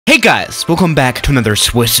Hey guys, welcome back to another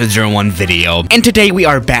Swiss01 video, and today we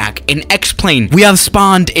are back in X-Plane. We have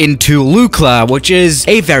spawned into Lukla, which is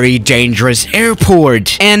a very dangerous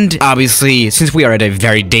airport, and obviously, since we are at a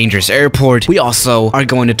very dangerous airport, we also are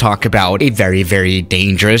going to talk about a very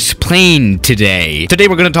dangerous plane today. Today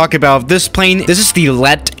we're going to talk about this plane. This is the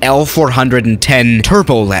L-410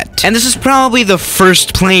 Turbolet, and this is probably the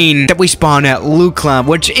first plane that we spawn at Lukla,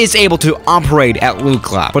 which is able to operate at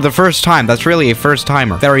Lukla for the first time. That's really a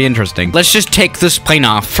first-timer. Very interesting. Let's just take this plane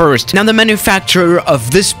off first. Now, the manufacturer of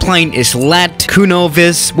this plane is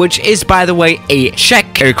Kunovis, which is, by the way, a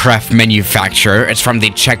Czech aircraft manufacturer. It's from the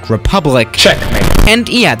Czech Republic. Checkmate. And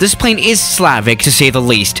yeah, this plane is Slavic, to say the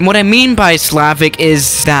least. And what I mean by Slavic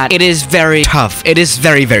is that it is very tough. It is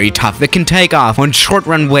very tough. It can take off on short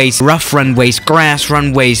runways, rough runways, grass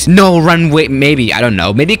runways, no runway, maybe, I don't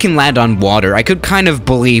know. Maybe it can land on water. I could kind of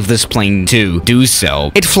believe this plane to do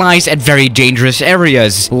so. It flies at very dangerous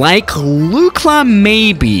areas, like Lukla,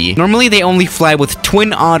 maybe. Normally, they only fly with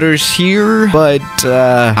twin otters here, but,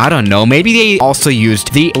 I don't know. Maybe they also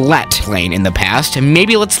used the Let plane in the past.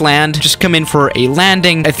 Maybe let's land. Just come in for a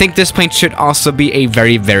landing. I think this plane should also be a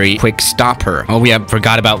very quick stopper. Oh, we have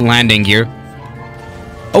forgot about landing here.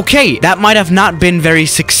 Okay, that might have not been very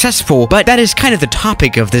successful, but that is kind of the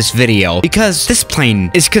topic of this video, because this plane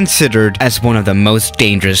is considered as one of the most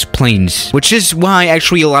dangerous planes, which is why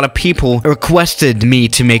actually a lot of people requested me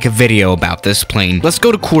to make a video about this plane. Let's go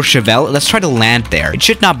to Courchevel. Let's try to land there. It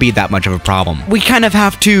should not be that much of a problem. We kind of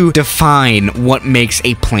have to define what makes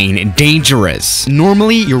a plane dangerous.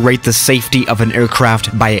 Normally, you rate the safety of an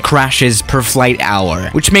aircraft by crashes per flight hour,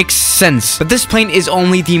 which makes sense, but this plane is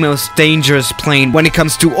only the most dangerous plane when it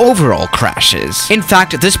comes to overall crashes. In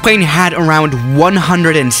fact, this plane had around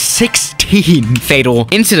 116 fatal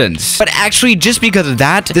incidents. But actually, just because of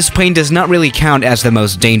that, this plane does not really count as the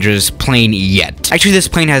most dangerous plane yet. Actually, this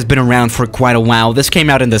plane has been around for quite a while. This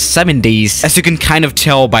came out in the 70s, as you can kind of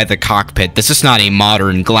tell by the cockpit. This is not a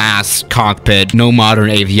modern glass cockpit, no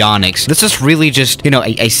modern avionics. This is really just, you know,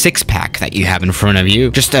 a six-pack that you have in front of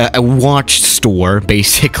you. Just a watch store,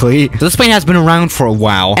 basically. So this plane has been around for a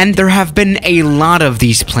while, and there have been a lot of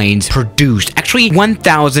these planes produced. Actually,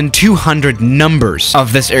 1,200 numbers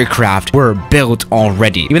of this aircraft were built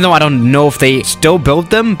already. Even though I don't know if they still build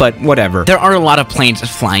them, but whatever. There are a lot of planes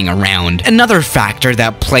flying around. Another factor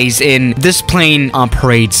that plays in, this plane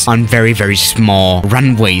operates on very small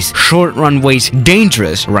runways, short runways,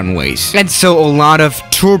 dangerous runways. And so a lot of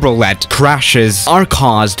Turbolet crashes are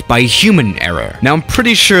caused by human error. Now, I'm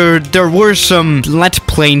pretty sure there were some Let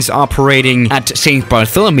planes operating at St.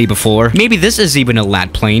 Bartholomew before. Maybe this is even a Let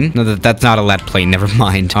plane. No, that's not a Let plane, never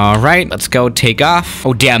mind. Alright, let's go take off.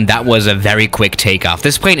 Oh damn, that was a very quick takeoff.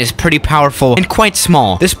 This plane is pretty powerful and quite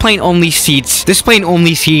small. This plane only seats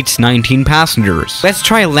 19 passengers. Let's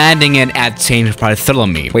try landing it at St.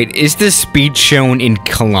 Bartholomew. Wait, is the speed shown in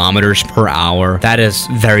kilometers per hour? That is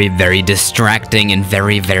very distracting and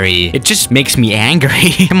very it just makes me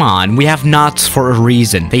angry. Come on, we have knots for a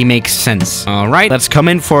reason. They make sense. Alright, let's come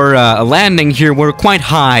in for a landing here. We're quite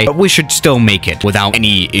high, but we should still make it without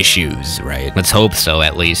any issues, right? Let's hope so,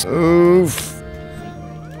 at least. Oof.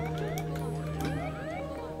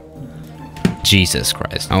 Jesus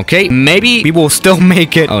Christ. Okay, maybe we will still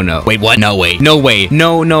make it. Oh no. Wait, what? No way. No way.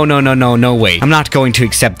 No way. I'm not going to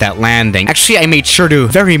accept that landing. Actually, I made sure to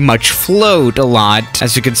very much float a lot.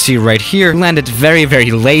 As you can see right here, landed very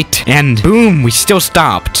late, and boom, we still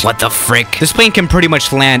stopped. What the frick? This plane can pretty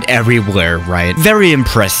much land everywhere, right? Very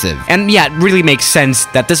impressive. And yeah, it really makes sense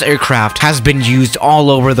that this aircraft has been used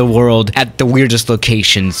all over the world at the weirdest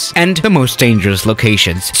locations and the most dangerous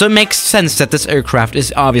locations. So it makes sense that this aircraft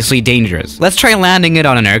is obviously dangerous. Let's try landing it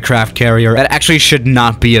on an aircraft carrier. That actually should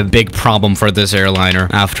not be a big problem for this airliner,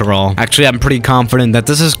 after all. Actually, I'm pretty confident that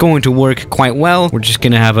this is going to work quite well. We're just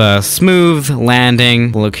gonna have a smooth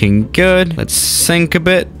landing. Looking good. Let's sink a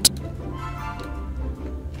bit.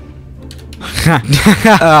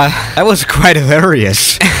 That was quite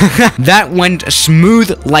hilarious. That went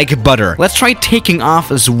smooth like butter. Let's try taking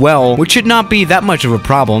off as well, which should not be that much of a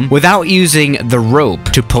problem, without using the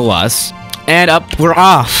rope to pull us. And up, we're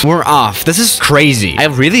off. We're off. This is crazy. I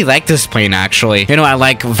really like this plane, actually. You know, I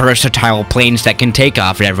like versatile planes that can take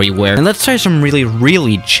off everywhere. And let's try some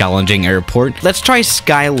really challenging airport. Let's try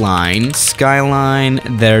Skyline. Skyline,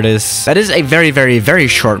 there it is. That is a very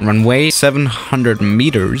short runway, 700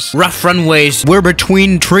 meters. Rough runways, we're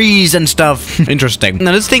between trees and stuff. Interesting.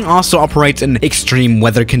 Now, this thing also operates in extreme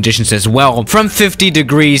weather conditions as well. From 50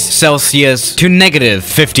 degrees Celsius to negative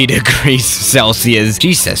 50 degrees Celsius.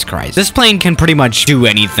 Jesus Christ. This plane can pretty much do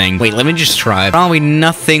anything. Wait, let me just try. Probably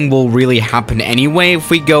nothing will really happen anyway if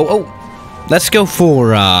we go... Oh, Let's go for,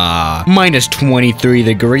 minus 23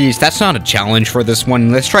 degrees. That's not a challenge for this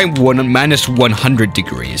one. Let's try minus 100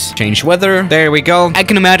 degrees. Change weather. There we go. I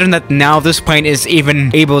can imagine that now this plane is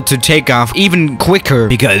even able to take off even quicker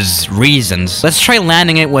because reasons. Let's try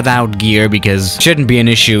landing it without gear because it shouldn't be an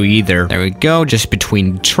issue either. There we go. Just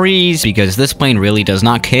between trees because this plane really does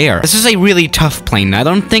not care. This is a really tough plane. I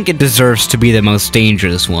don't think it deserves to be the most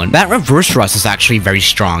dangerous one. That reverse thrust is actually very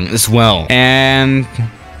strong as well. And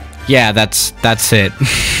yeah, that's it.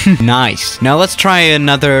 Nice. Now let's try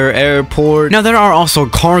another airport. Now there are also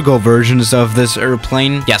cargo versions of this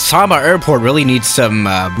airplane. Yeah, Sabah Airport really needs some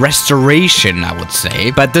restoration, I would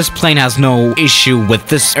say. But this plane has no issue with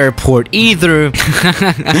this airport either.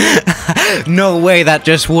 No way, that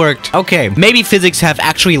just worked. Okay, maybe physics have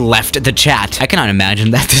actually left the chat. I cannot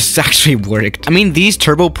imagine that this actually worked. I mean, these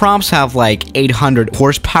turboprops have like 800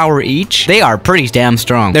 horsepower each. They are pretty damn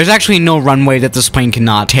strong. There's actually no runway that this plane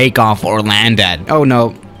cannot take off or land at. Oh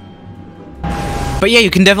no. But yeah,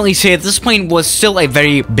 you can definitely say that this plane was still a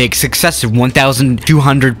very big success of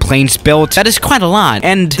 1,200 planes built. That is quite a lot,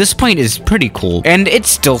 and this plane is pretty cool, and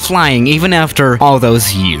it's still flying even after all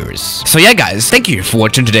those years. So yeah guys, thank you for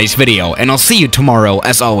watching today's video, and I'll see you tomorrow.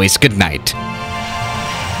 As always, good night.